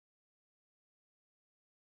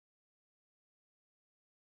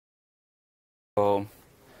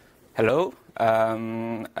Hello, I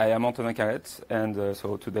am Antonin Carette, and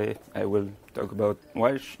so today I will talk about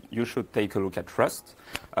why you should take a look at Rust.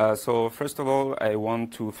 So first of all, I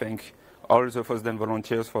want to thank all the FOSDEM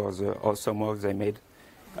volunteers for the awesome work they made.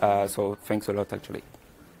 So thanks a lot, actually.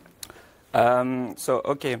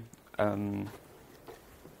 So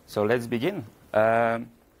let's begin.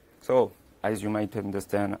 So as you might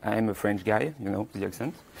understand, I am a French guy, you know, the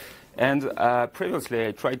accent. And previously,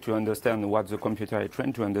 I tried to understand what the computer I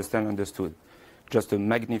trained to understand understood. Just a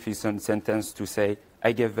magnificent sentence to say,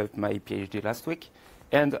 I gave up my PhD last week,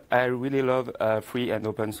 and I really love free and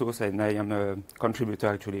open source, and I am a contributor,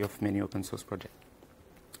 actually, of many open source projects.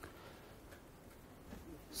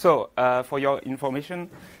 So, for your information,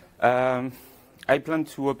 I plan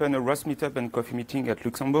to open a Rust meetup and coffee meeting at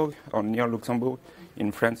Luxembourg, or near Luxembourg,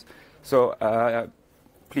 in France. So,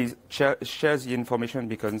 please share the information,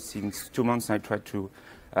 because since 2 months I tried to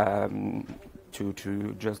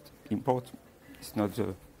just import, it's not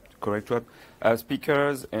the correct word,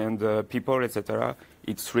 speakers and people, etc.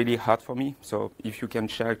 It's really hard for me. So if you can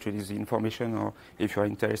share actually the information, or if you're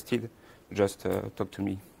interested, just talk to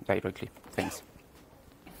me directly. Thanks.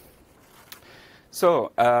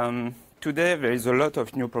 So today there is a lot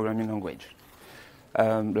of new programming language,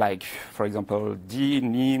 like, for example, D,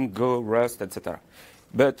 NIM, Go, Rust, etc.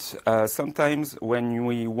 But sometimes when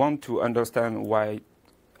we want to understand why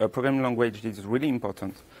a programming language is really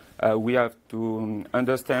important, we have to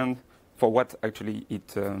understand for what actually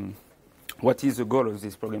what is the goal of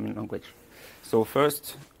this programming language. So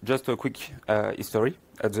first, just a quick history.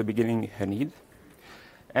 At the beginning, a need.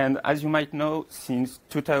 And as you might know, since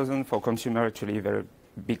 2000 for consumer, actually very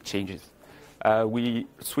big changes. We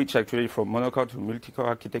switched actually from monocore to multi-core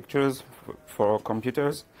architectures for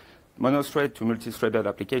computers, monothread to multi-threaded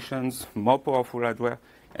applications, more powerful hardware,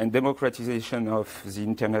 and democratization of the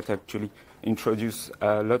internet actually introduced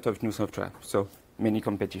a lot of new software, so many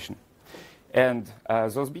competition. And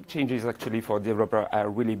those big changes actually for developers are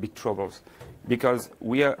really big troubles, because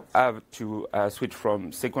we have to switch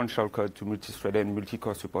from sequential code to multi-threaded and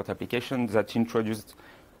multi-core support applications that introduced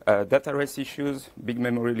data race issues, big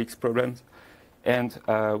memory leaks problems, and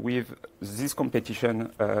with this competition,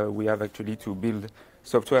 we have actually to build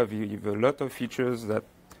software with a lot of features that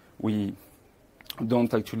we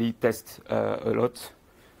don't actually test a lot,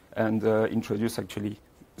 and introduce actually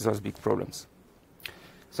those big problems.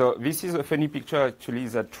 So this is a funny picture actually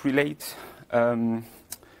that relates the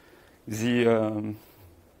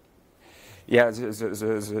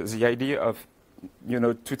idea of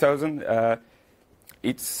 2000.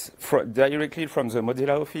 It's directly from the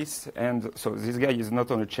Mozilla office, and so this guy is not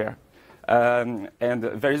on a chair. And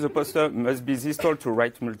there is a poster, must be this tall to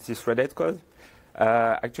write multi-threaded code.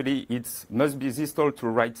 Actually, it must be this tall to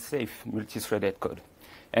write safe multi-threaded code.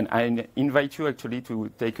 And I invite you actually to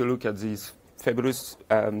take a look at this fabulous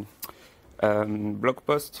blog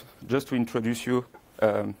post, just to introduce you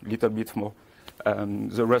a little bit more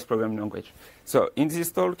the Rust programming language. So in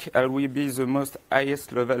this talk, I will be the most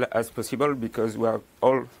highest level as possible, because we are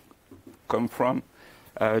all come from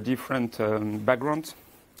different backgrounds.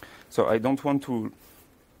 So I don't want to,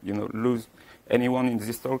 lose anyone in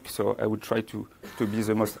this talk. So I will try to be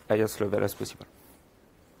the most highest level as possible.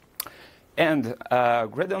 And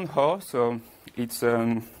Graydon Hoare, so it's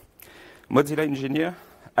Mozilla engineer,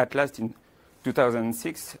 at last in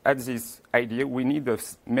 2006, had this idea: we need a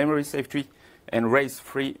memory safety and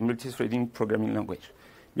race-free multi-threading programming language,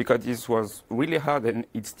 because this was really hard, and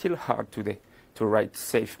it's still hard today to write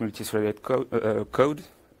safe multi-threaded code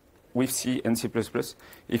with C and C++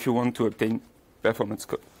 if you want to obtain performance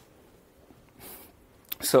code.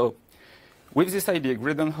 So with this idea,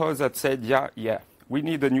 Graydon Hoare had said, yeah, we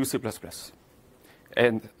need a new C++.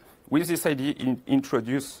 And with this idea,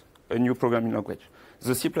 introduce a new programming language,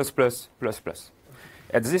 the C++++.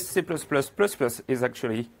 And this C++++ is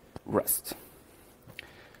actually Rust.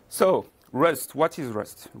 So Rust, what is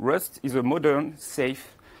Rust? Rust is a modern,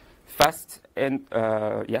 safe, fast, and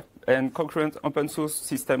concurrent open source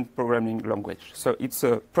system programming language. So it's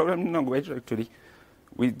a programming language actually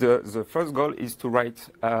with the first goal is to write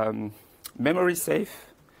memory safe,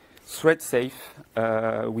 thread safe,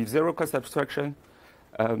 with zero cost abstraction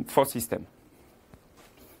for system.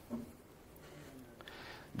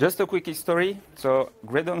 Just a quick history. So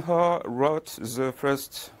Graydon Hoare wrote the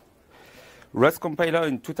first Rust compiler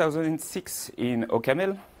in 2006 in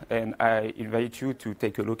OCaml, and I invite you to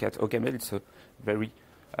take a look at OCaml. It's a very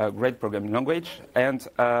great programming language, and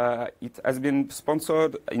it has been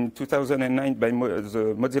sponsored in 2009 by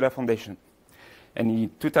the Mozilla Foundation. And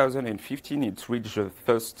in 2015, it reached the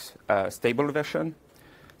first stable version.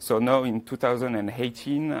 So now in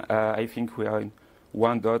 2018, I think we are in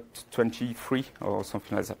 1.23 or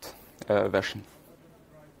something like that version.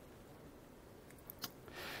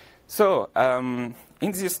 So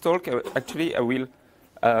in this talk, actually, I will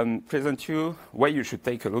present you why you should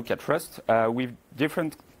take a look at Rust with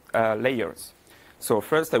different layers. So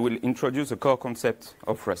first, I will introduce the core concept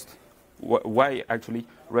of Rust. Why actually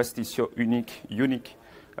Rust is so unique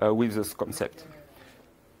with this concept.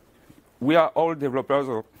 We are all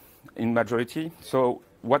developers in majority, so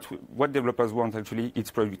what developers want actually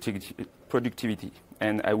is productivity.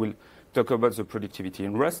 And I will talk about the productivity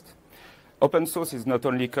in Rust. Open source is not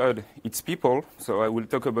only code, it's people. So I will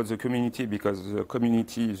talk about the community because the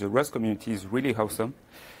Rust community is really awesome.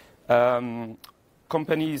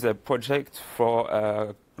 Company is a project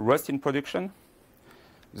for Rust in production,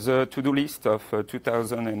 the to-do list of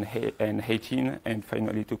 2018, and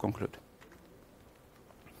finally to conclude.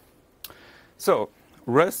 So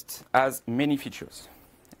Rust has many features.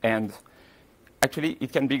 And actually,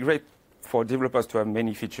 it can be great for developers to have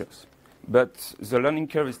many features. But the learning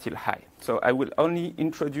curve is still high. So I will only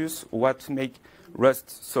introduce what makes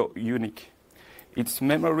Rust so unique. It's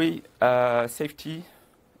memory safety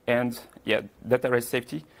and data rate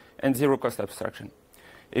safety and zero-cost abstraction.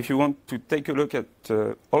 If you want to take a look at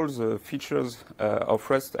all the features of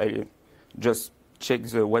Rust, I just check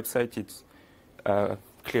the website. It's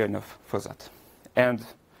clear enough for that. And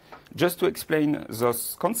just to explain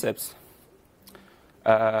those concepts,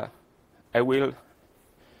 I will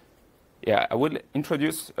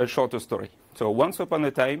introduce a shorter story. So once upon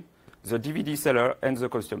a time, the DVD seller and the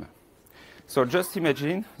customer. So just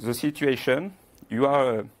imagine the situation. You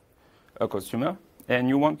are a customer, and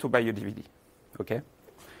you want to buy a DVD, okay?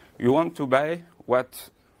 You want to buy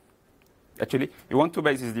you want to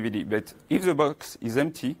buy this DVD, but if the box is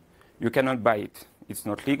empty, you cannot buy it. It's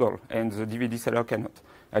not legal, and the DVD seller cannot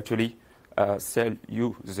actually sell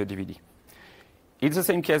you the DVD. It's the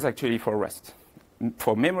same case actually for Rust.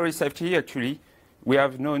 For memory safety, actually, we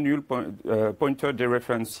have no null pointer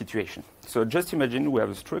dereference situation. So just imagine we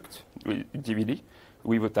have a struct with DVD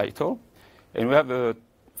with a title, and we have a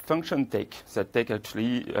function take that take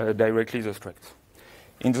actually directly the struct.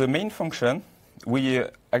 In the main function, we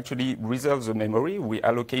actually reserve the memory. We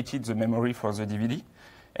allocated the memory for the DVD,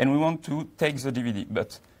 and we want to take the DVD.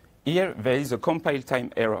 But here, there is a compile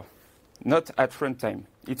time error, not at runtime.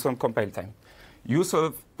 It's on compile time. Use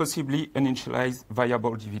of possibly uninitialized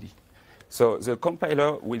variable DVD. So the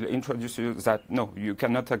compiler will introduce you that, no, you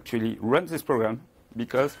cannot actually run this program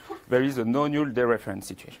because there is a no null dereference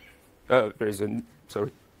situation. There is a,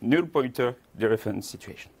 null pointer dereference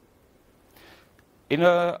situation. In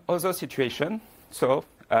another situation, so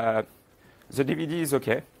the DVD is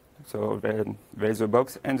okay. So there is a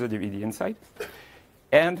box and the DVD inside.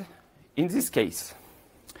 And in this case,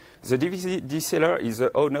 the DVD seller is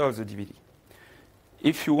the owner of the DVD.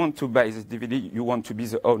 If you want to buy this DVD, you want to be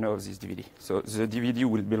the owner of this DVD. So the DVD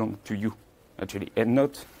will belong to you, actually, and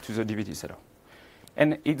not to the DVD seller.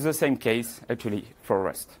 And it's the same case, actually, for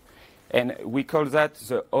Rust. And we call that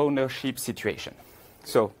the ownership situation.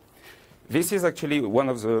 So this is actually one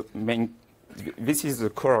of the main, this is the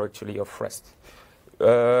core, actually, of Rust.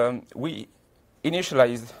 We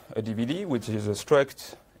initialized a DVD, which is a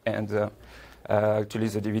struct, and actually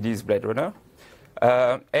the DVD is Blade Runner.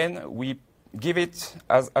 And we give it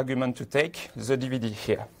as argument to take the DVD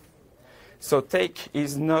here. So take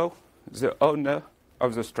is now the owner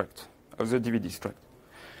of the struct, of the DVD struct.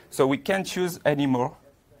 So we can't use anymore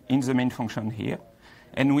in the main function here.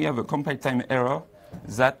 And we have a compile time error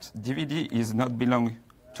that DVD is not belong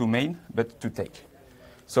to main, but to take.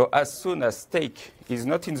 So as soon as take is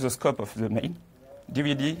not in the scope of the main,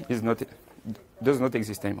 DVD does not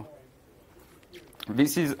exist anymore.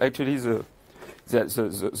 This is actually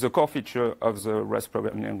the core feature of the Rust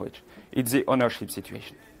programming language. It's the ownership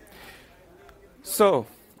situation. So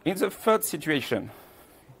in the third situation,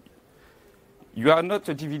 you are not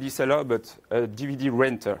a DVD seller, but a DVD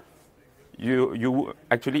renter. You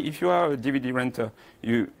actually, if you are a DVD renter,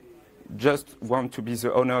 you just want to be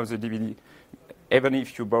the owner of the DVD, even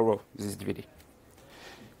if you borrow this DVD.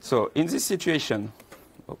 So in this situation,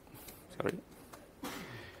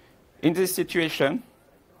 in this situation,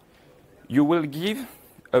 you will give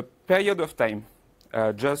a period of time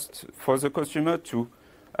just for the consumer to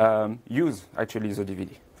use actually the DVD,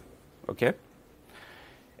 okay?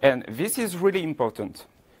 And this is really important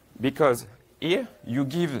because here you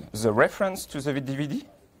give the reference to the DVD,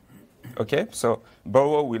 okay? So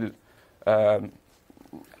borrower will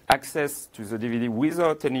access to the DVD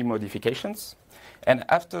without any modifications. And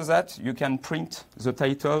after that, you can print the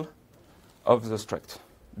title of the struct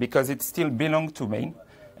because it still belongs to main.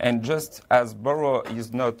 And just as borrower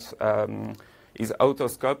is not is out of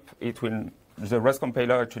scope, the Rust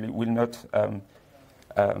compiler actually will not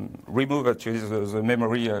remove actually the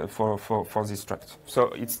memory for this struct. So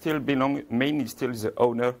it still belongs, main is still the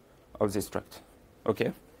owner of this struct.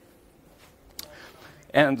 Okay?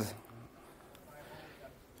 And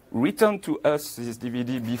return to us this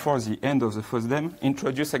DVD before the end of the FOSDEM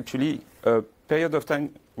introduce actually a period of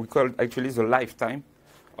time we call actually the lifetime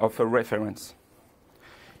of a reference.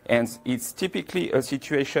 And it's typically a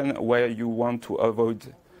situation where you want to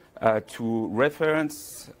avoid to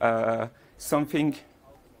reference something,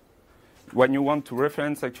 when you want to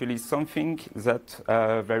reference actually something that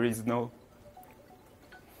there is no,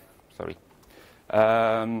 sorry,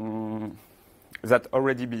 that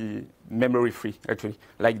already be memory free actually,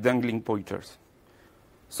 like dangling pointers.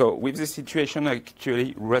 So with this situation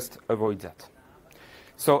actually Rust avoids that.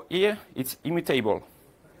 So here it's immutable.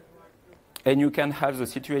 And you can have the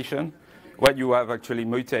situation where you have actually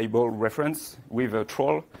mutable reference with a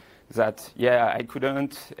troll that, yeah, I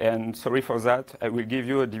couldn't, and sorry for that, I will give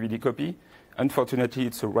you a DVD copy. Unfortunately,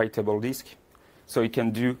 it's a writable disk, so you can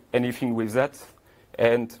do anything with that.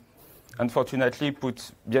 And unfortunately,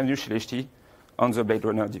 put Bienvenue chez les Ch'tis on the Blade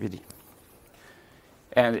Runner DVD.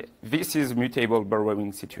 And this is mutable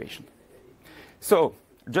borrowing situation. So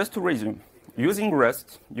just to resume, using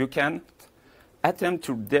Rust, you can attempt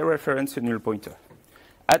to dereference a null pointer.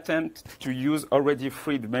 Attempt to use already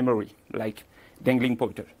freed memory, like dangling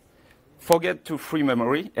pointer. Forget to free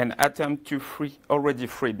memory and attempt to free already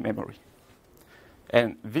freed memory.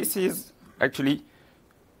 And this is actually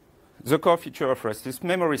the core feature of Rust, is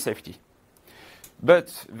memory safety.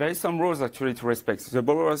 But there is some rules actually to respect. The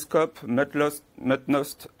borrower scope must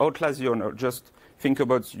not outlast the owner. Just think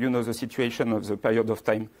about, the situation of the period of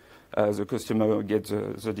time the customer gets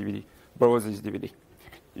the DVD. Borrows this DVD.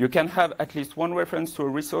 You can have at least one reference to a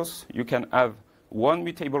resource. You can have one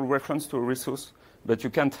mutable reference to a resource, but you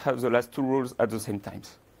can't have the last two rules at the same time.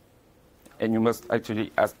 And you must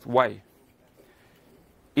actually ask why.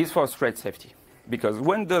 It's for thread safety. Because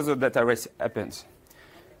when does a data race happen?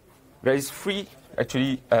 There is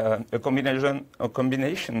a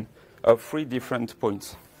combination of three different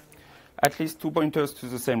points. At least two pointers to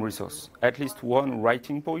the same resource. At least one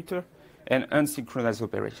writing pointer and unsynchronized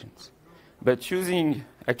operations. But using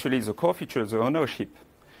actually the core feature, the ownership,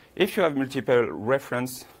 if you have multiple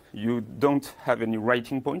reference, you don't have any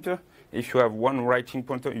writing pointer. If you have one writing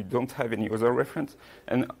pointer, you don't have any other reference.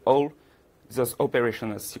 And all those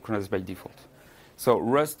operations are synchronized by default. So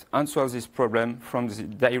Rust answers this problem from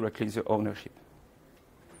directly the ownership.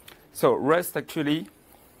 So Rust actually,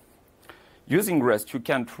 using Rust, you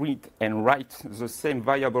can read and write the same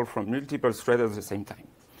variable from multiple threads at the same time.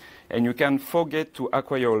 And you can forget to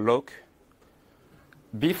acquire a lock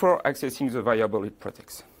before accessing the variable it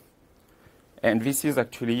protects. And this is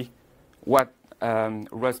actually what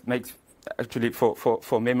Rust makes actually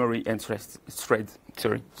for memory and thread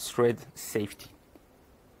safety.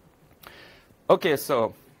 Okay,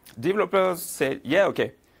 so developers say, yeah,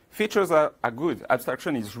 okay, features are good,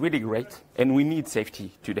 abstraction is really great, and we need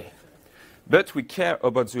safety today. But we care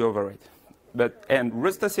about the overhead. And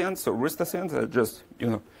Rustaceans are just,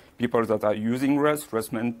 people that are using Rust,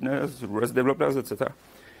 Rust maintainers, Rust developers, etc.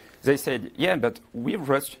 They said, yeah, but with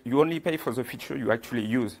Rust, you only pay for the feature you actually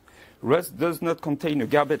use. Rust does not contain a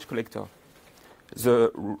garbage collector.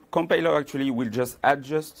 The compiler actually will just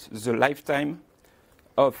adjust the lifetime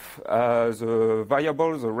of the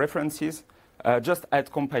variables, the references, just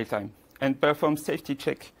at compile time, and perform safety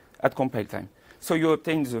check at compile time. So you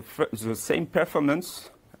obtain the same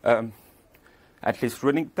performance, at least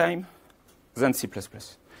running time, than C++,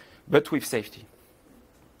 but with safety.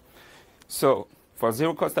 So for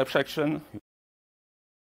zero-cost abstraction,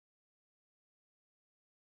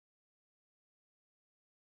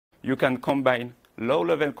 you can combine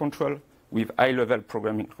low-level control with high-level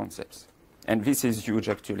programming concepts. And this is huge,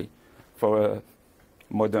 actually, for a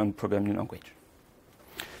modern programming language.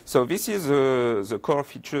 So this is the core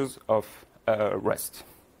features of Rust.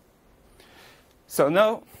 So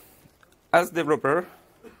now, as developer,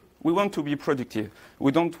 we want to be productive.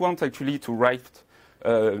 We don't want actually to write,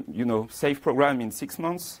 safe program in 6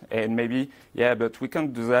 months, and maybe, yeah, but we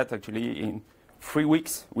can do that actually in 3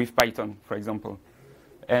 weeks with Python, for example.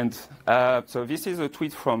 And so this is a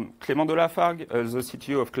tweet from Clément de Lafargue, the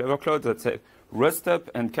CTO of Clever Cloud, that said, Rust Up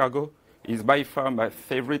and Cargo is by far my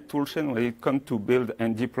favorite toolchain when it comes to build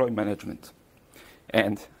and deploy management.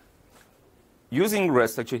 And using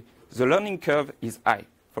Rust, actually, the learning curve is high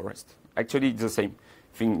for Rust. Actually, it's the same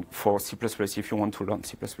thing for C++ if you want to learn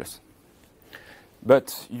C++.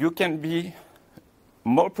 But you can be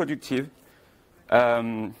more productive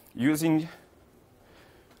using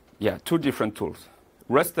two different tools,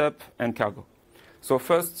 RustUp and Cargo. So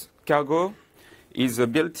first, Cargo is a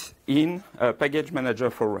built-in package manager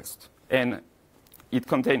for Rust. And it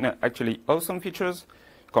contains actually awesome features: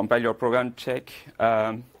 compile your program, check,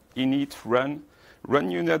 init,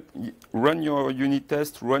 run your unit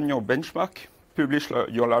test, run your benchmark, publish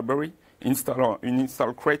your library, install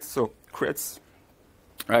crates, so crates,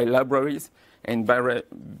 libraries, and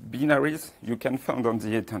binaries you can find on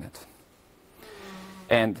the internet.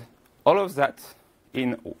 And all of that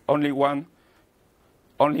in only one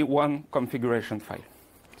configuration file.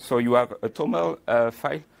 So you have a toml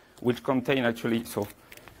file which contain actually, so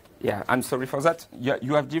yeah, I'm sorry for that.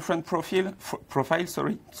 You have different profiles,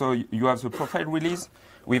 sorry. So you have the profile release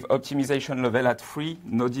with optimization level at 3,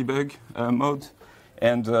 no debug mode.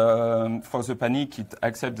 And for the panic, it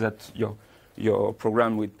accepts that your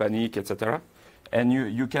program with panic, etc. And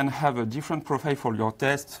you can have a different profile for your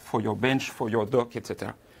test, for your bench, for your doc,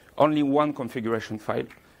 etc. Only one configuration file.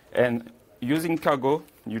 And using Cargo,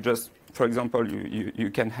 you just, for example,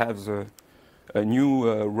 you can have a new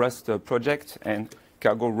Rust project and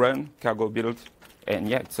Cargo run, Cargo build, and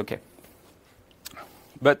yeah, it's okay.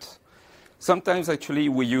 But sometimes actually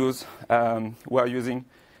we are using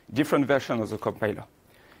different versions of the compiler.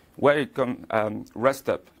 Where it comes,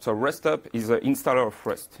 RustUp. So RustUp is an installer of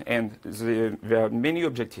Rust, and there are many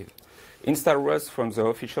objectives. Install Rust from the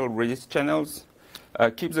official release channels,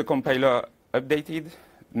 keep the compiler updated,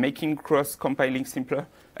 making cross-compiling simpler.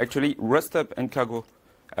 Actually, RustUp and Cargo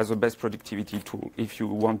as the best productivity tool if you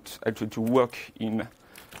want actually to work in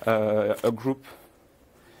a group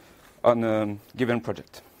on a given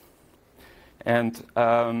project. And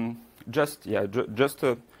just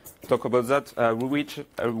to talk about that,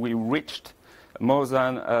 we reached more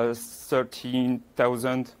than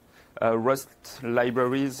 13,000 Rust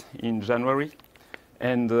libraries in January,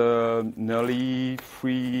 and nearly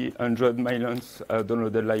 300 million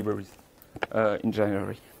downloaded libraries in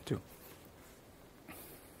January too.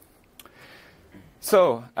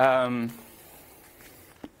 So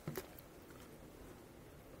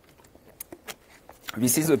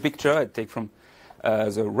this is a picture I take from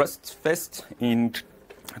the Rust Fest in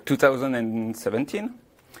 2017.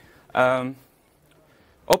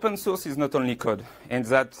 Open source is not only code, and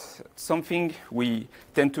that's something we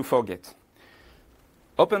tend to forget.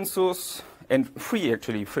 Open source and free,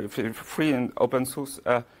 actually, free and open source,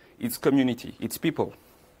 it's community, it's people.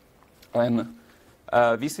 And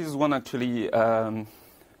this is one actually, a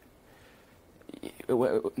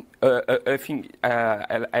thing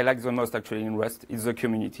I like the most actually in Rust is the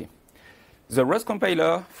community. The Rust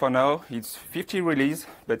compiler, for now, it's 50 release,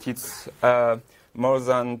 but it's more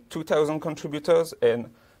than 2,000 contributors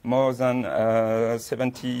and more than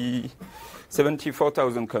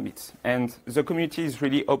 74,000 commits. And the community is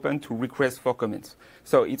really open to requests for comments.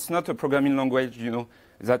 So it's not a programming language,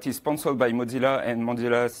 that is sponsored by Mozilla, and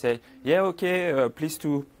Mozilla say, yeah, okay, please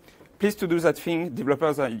to do that thing.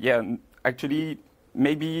 Developers are, yeah, actually,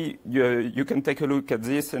 maybe you can take a look at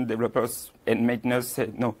this, and developers and maintainers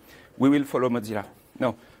say, no, we will follow Mozilla.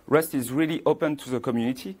 No, Rust is really open to the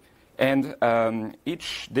community, and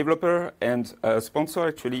each developer and sponsor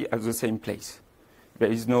actually have the same place.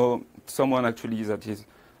 There is no someone actually that is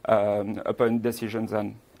upon decisions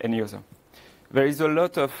than any other. There is a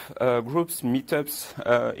lot of groups,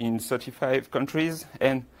 meetups in 35 countries,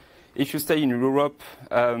 and if you stay in Europe,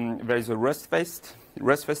 there is a Rust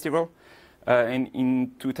Festival, and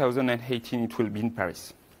in 2018 it will be in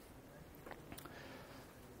Paris.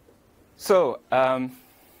 So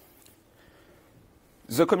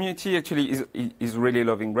the community actually is really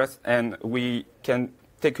loving Rust, and we can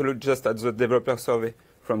take a look just at the developer survey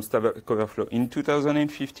from Stack Overflow. In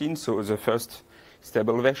 2015, so the first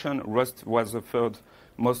stable version, Rust was the third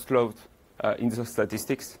most loved in the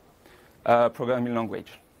statistics programming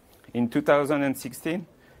language. In 2016,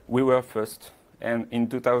 we were first, and in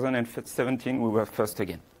 2017, we were first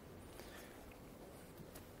again.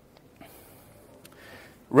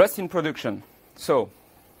 Rust in production. So,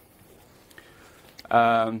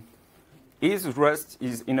 is Rust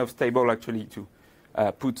enough stable actually to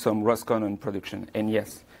put some RustCon on production? And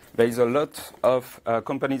yes, there is a lot of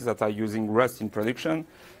companies that are using Rust in production.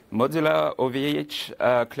 Mozilla,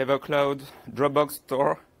 OVH, Clever Cloud, Dropbox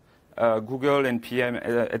Store, Google, NPM,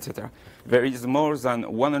 etc. There is more than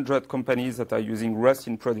 100 companies that are using Rust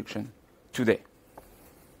in production today.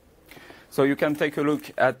 So you can take a look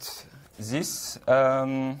at this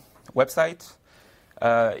website.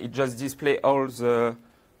 It just displays all the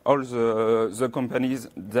companies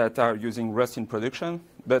that are using Rust in production,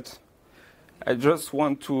 but I just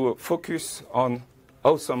want to focus on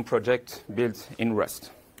awesome project built in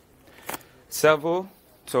Rust. Servo,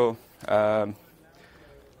 So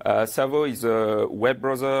Servo is a web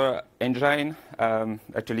browser engine.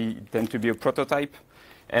 Actually, it tends to be a prototype.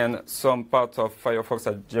 And some parts of Firefox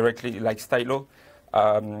are directly like Stylo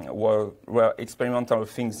were experimental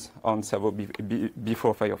things on Servo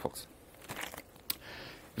before Firefox.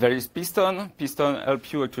 There is Piston. Piston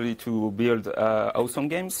helps you actually to build awesome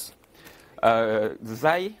games.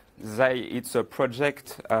 Zai, it's a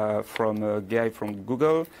project from a guy from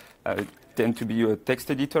Google. Tend to be a text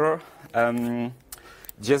editor.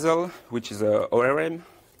 Diesel, which is a ORM.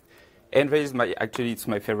 And there is it's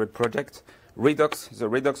my favorite project, Redux, the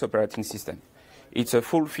Redux operating system. It's a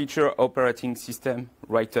full-feature operating system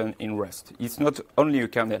written in Rust. It's not only a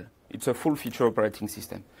kernel. It's a full-feature operating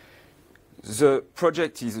system. The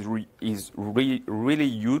project is really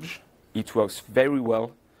huge. It works very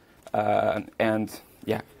well. And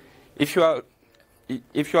yeah, if you are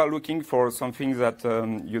looking for something that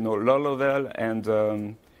low level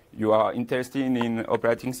and you are interested in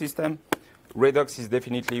operating system, Redux is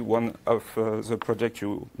definitely one of the projects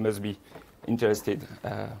you must be interested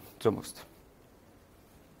the most.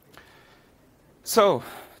 So,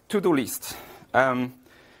 to-do list.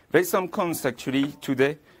 There's some cons actually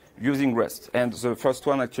today using Rust, and the first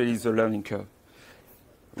one actually is the learning curve.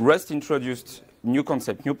 Rust introduced new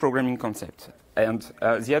concept, new programming concept, and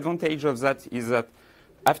the advantage of that is that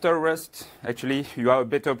after Rust, actually, you are a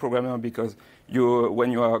better programmer because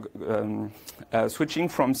when you are switching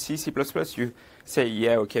from C, C++, you say,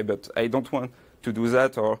 yeah, okay, but I don't want to do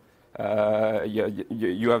that, or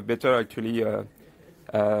you have better actually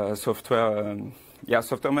software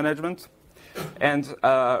management. And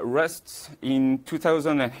Rust in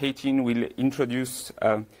 2018 will introduce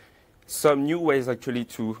some new ways actually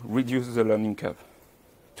to reduce the learning curve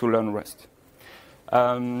to learn Rust.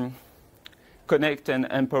 Connect and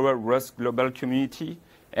empower Rust global community,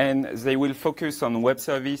 and they will focus on web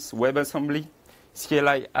service, WebAssembly,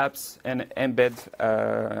 CLI apps, and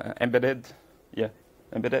embedded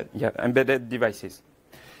devices.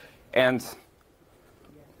 And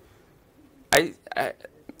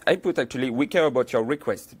I put actually, we care about your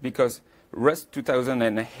request because Rust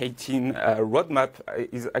 2018 roadmap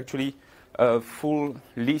is actually a full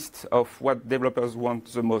list of what developers want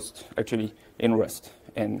the most actually in Rust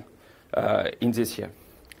and in this year.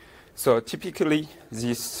 So typically,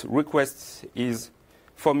 this request is,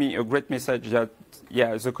 for me, a great message that,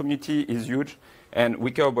 yeah, the community is huge, and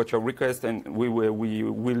we care about your request, and we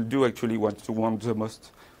will do actually what you want the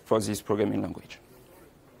most for this programming language.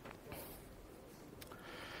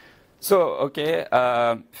 So, okay,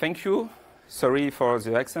 thank you. Sorry for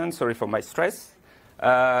the accent, sorry for my stress.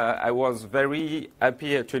 I was very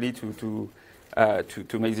happy actually to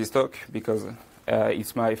make this talk because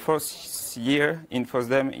it's my first year in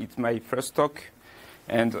FOSDEM. It's my first talk,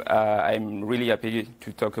 and I'm really happy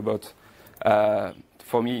to talk about,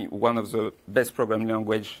 for me, one of the best programming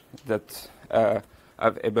language that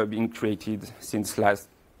have ever been created since last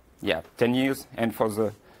 10 years and for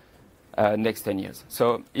the next 10 years.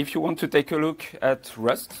 So if you want to take a look at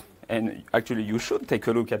Rust, and actually you should take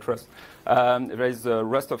a look at Rust, there is the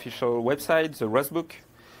Rust official website, the Rust book,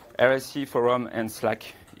 RSC forum, and Slack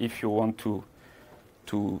if you want to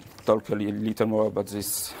talk a little more about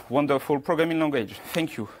this wonderful programming language.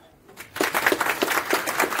 Thank you.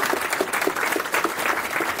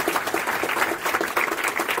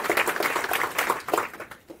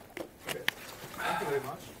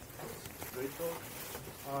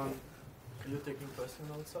 You're taking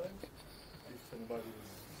questions outside? If anybody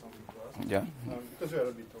has something to ask? Yeah. Because we are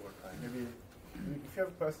a bit over time. Maybe if you have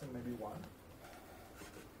a question, maybe one.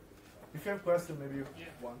 If you have a question, maybe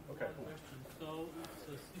one. Okay. Cool. So it's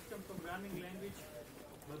a system programming language,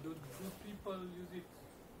 but do people use it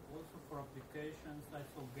also for applications like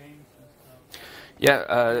for games and stuff?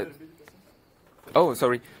 Yeah. Oh,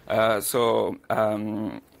 sorry.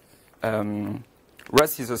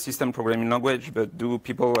 Rust is a system programming language, but do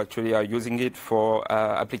people actually are using it for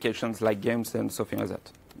applications like games and something like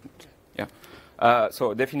that? Yeah.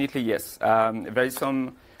 So definitely yes. There is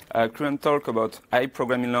some current talk about high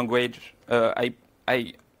programming language, high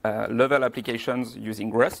level applications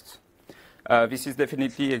using Rust. This is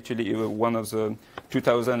definitely actually one of the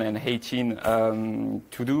 2018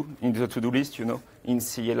 to-do in the to-do list, in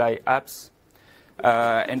CLI apps.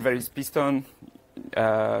 And there is Piston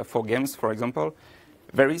for games, for example.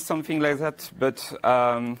 There is something like that, but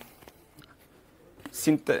the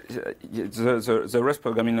Rust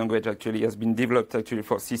programming language actually has been developed actually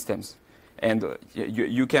for systems. And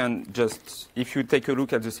you can just, if you take a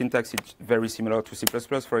look at the syntax, it's very similar to C++,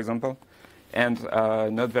 for example, and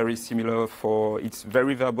not very similar it's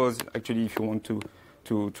very verbose, actually, if you want to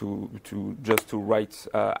just to write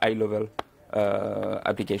high-level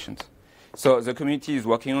applications. So the community is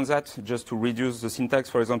working on that, just to reduce the syntax,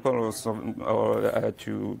 for example, or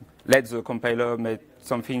to let the compiler make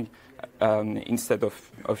something instead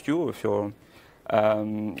of you.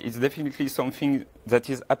 It's definitely something that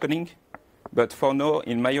is happening, but for now,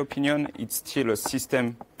 in my opinion, it's still a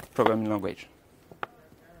system programming language.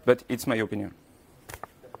 But it's my opinion.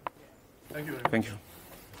 Thank you very much. Thank you.